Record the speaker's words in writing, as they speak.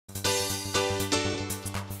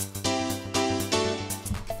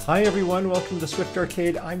Hi everyone, welcome to Swift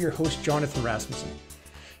Arcade. I'm your host, Jonathan Rasmussen.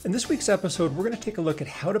 In this week's episode, we're going to take a look at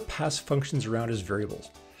how to pass functions around as variables.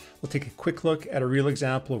 We'll take a quick look at a real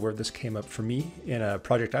example of where this came up for me in a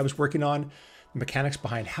project I was working on, the mechanics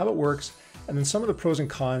behind how it works, and then some of the pros and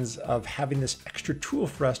cons of having this extra tool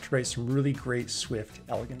for us to write some really great Swift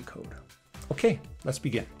elegant code. Okay, let's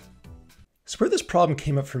begin. So where this problem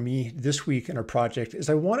came up for me this week in our project is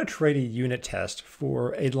I wanted to write a unit test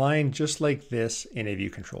for a line just like this in a view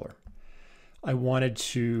controller. I wanted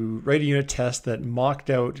to write a unit test that mocked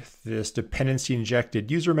out this dependency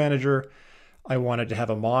injected user manager. I wanted to have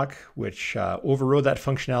a mock which overrode that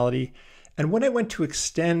functionality. And when I went to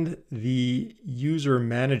extend the user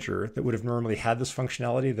manager that would have normally had this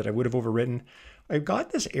functionality that I would have overwritten, I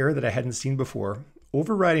got this error that I hadn't seen before.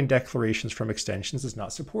 Overriding declarations from extensions is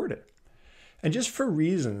not supported. And just for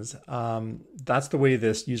reasons, that's the way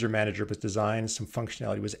this user manager was designed. Some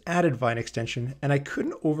functionality was added via an extension, and I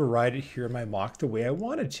couldn't override it here in my mock the way I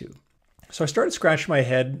wanted to. So I started scratching my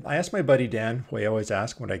head. I asked my buddy Dan, who I always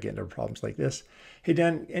ask when I get into problems like this, hey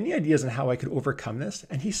Dan, any ideas on how I could overcome this?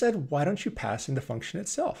 And he said, why don't you pass in the function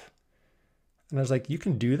itself? And I was like, you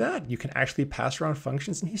can do that? You can actually pass around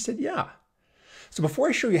functions? And he said, yeah. So before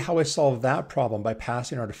I show you how I solved that problem by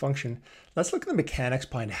passing around a function, let's look at the mechanics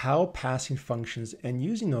behind how passing functions and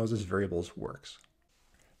using those as variables works.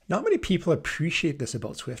 Not many people appreciate this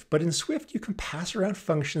about Swift, but in Swift, you can pass around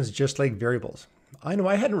functions just like variables. I know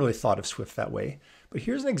I hadn't really thought of Swift that way, but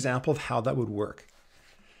here's an example of how that would work.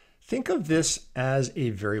 Think of this as a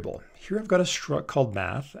variable. Here I've got a struct called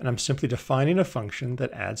math, and I'm simply defining a function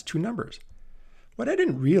that adds two numbers. What I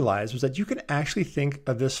didn't realize was that you can actually think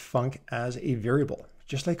of this func as a variable,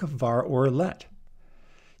 just like a var or a let.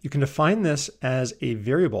 You can define this as a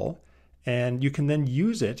variable, and you can then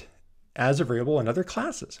use it as a variable in other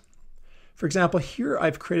classes. For example, here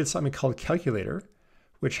I've created something called calculator,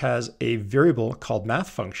 which has a variable called math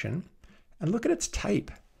function, and look at its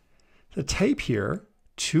type. The type here,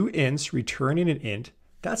 two ints returning an int,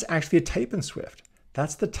 that's actually a type in Swift.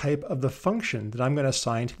 That's the type of the function that I'm going to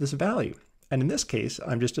assign to this value. And in this case,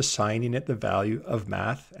 I'm just assigning it the value of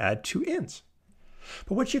math add two ints.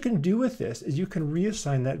 But what you can do with this is you can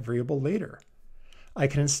reassign that variable later. I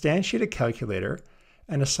can instantiate a calculator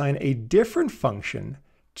and assign a different function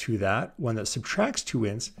to that, one that subtracts two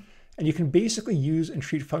ints, and you can basically use and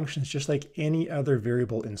treat functions just like any other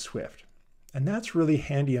variable in Swift. And that's really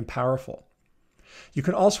handy and powerful. You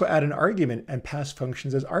can also add an argument and pass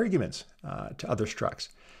functions as arguments to other structs.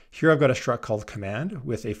 Here I've got a struct called command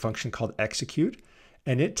with a function called execute,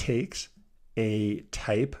 and it takes a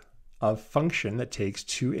type of function that takes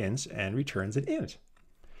two ints and returns an int.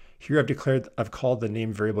 Here I've called the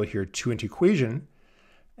name variable here toInt equation,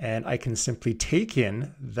 and I can simply take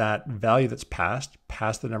in that value that's passed,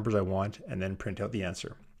 pass the numbers I want, and then print out the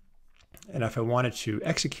answer. And if I wanted to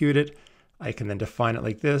execute it, I can then define it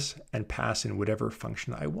like this and pass in whatever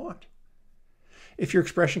function I want. If your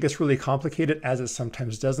expression gets really complicated, as it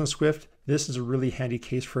sometimes does in Swift, this is a really handy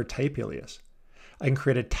case for a type alias. I can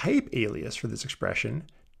create a type alias for this expression,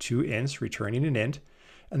 two ints returning an int,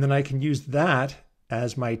 and then I can use that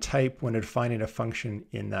as my type when defining a function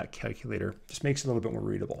in that calculator. Just makes it a little bit more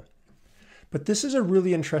readable. But this is a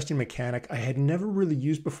really interesting mechanic I had never really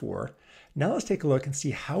used before. Now let's take a look and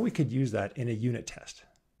see how we could use that in a unit test.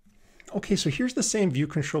 Okay, so here's the same view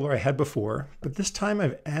controller I had before, but this time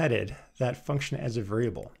I've added that function as a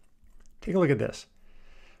variable. Take a look at this.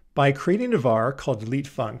 By creating a var called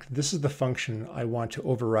deleteFunc, this is the function I want to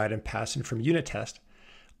override and pass in from unit test.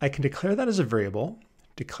 I can declare that as a variable,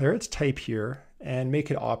 declare its type here, and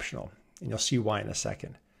make it optional. And you'll see why in a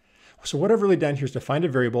second. So what I've really done here is define a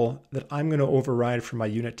variable that I'm going to override from my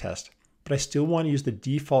unit test, but I still want to use the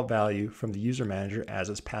default value from the user manager as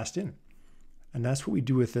it's passed in. And that's what we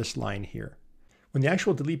do with this line here. When the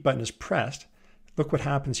actual delete button is pressed, look what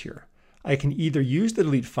happens here. I can either use the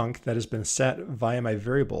delete func that has been set via my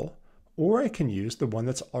variable, or I can use the one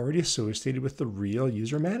that's already associated with the real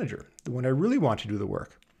user manager, the one I really want to do the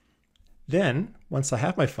work. Then, once I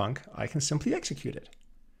have my func, I can simply execute it.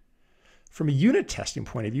 From a unit testing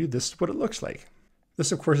point of view, this is what it looks like.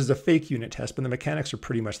 This, of course, is a fake unit test, but the mechanics are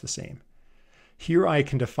pretty much the same. Here I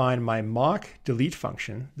can define my mock delete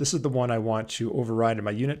function. This is the one I want to override in my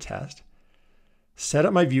unit test. Set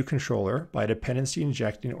up my view controller by dependency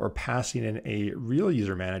injecting or passing in a real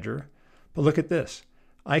user manager. But look at this.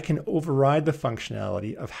 I can override the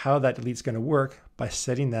functionality of how that delete is going to work by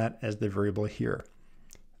setting that as the variable here.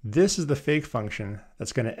 This is the fake function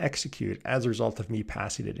that's going to execute as a result of me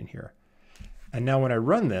passing it in here. And now when I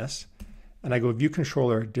run this and I go view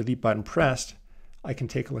controller delete button pressed, I can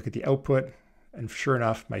take a look at the output. And sure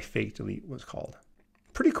enough, my fake delete was called.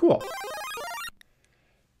 Pretty cool.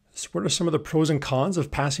 So what are some of the pros and cons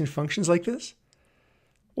of passing functions like this?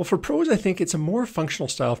 Well, for pros, I think it's a more functional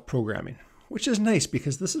style of programming, which is nice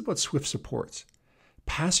because this is what Swift supports.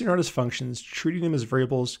 Passing around as functions, treating them as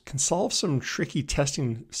variables can solve some tricky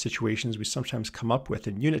testing situations we sometimes come up with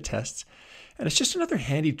in unit tests. And it's just another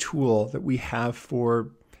handy tool that we have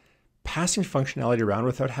for passing functionality around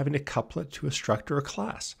without having to couple it to a struct or a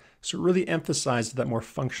class. So it really emphasizes that more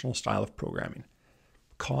functional style of programming.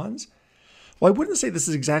 Cons? Well, I wouldn't say this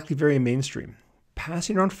is exactly very mainstream.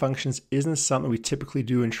 Passing around functions isn't something we typically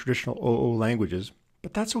do in traditional OO languages,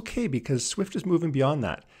 but that's okay because Swift is moving beyond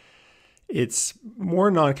that. It's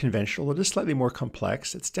more non-conventional, it is slightly more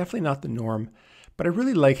complex, it's definitely not the norm, but I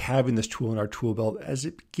really like having this tool in our tool belt as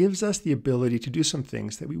it gives us the ability to do some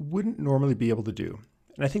things that we wouldn't normally be able to do.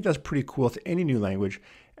 And I think that's pretty cool to any new language,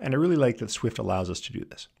 and I really like that Swift allows us to do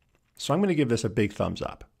this. So I'm going to give this a big thumbs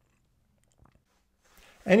up.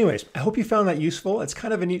 Anyways, I hope you found that useful. It's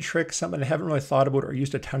kind of a neat trick, something I haven't really thought about or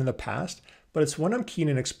used a ton in the past, but it's one I'm keen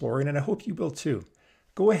in exploring, and I hope you will too.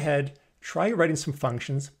 Go ahead, try writing some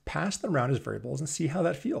functions, pass them around as variables, and see how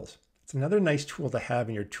that feels. It's another nice tool to have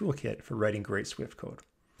in your toolkit for writing great Swift code.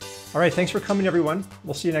 All right, thanks for coming, everyone.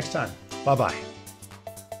 We'll see you next time. Bye-bye.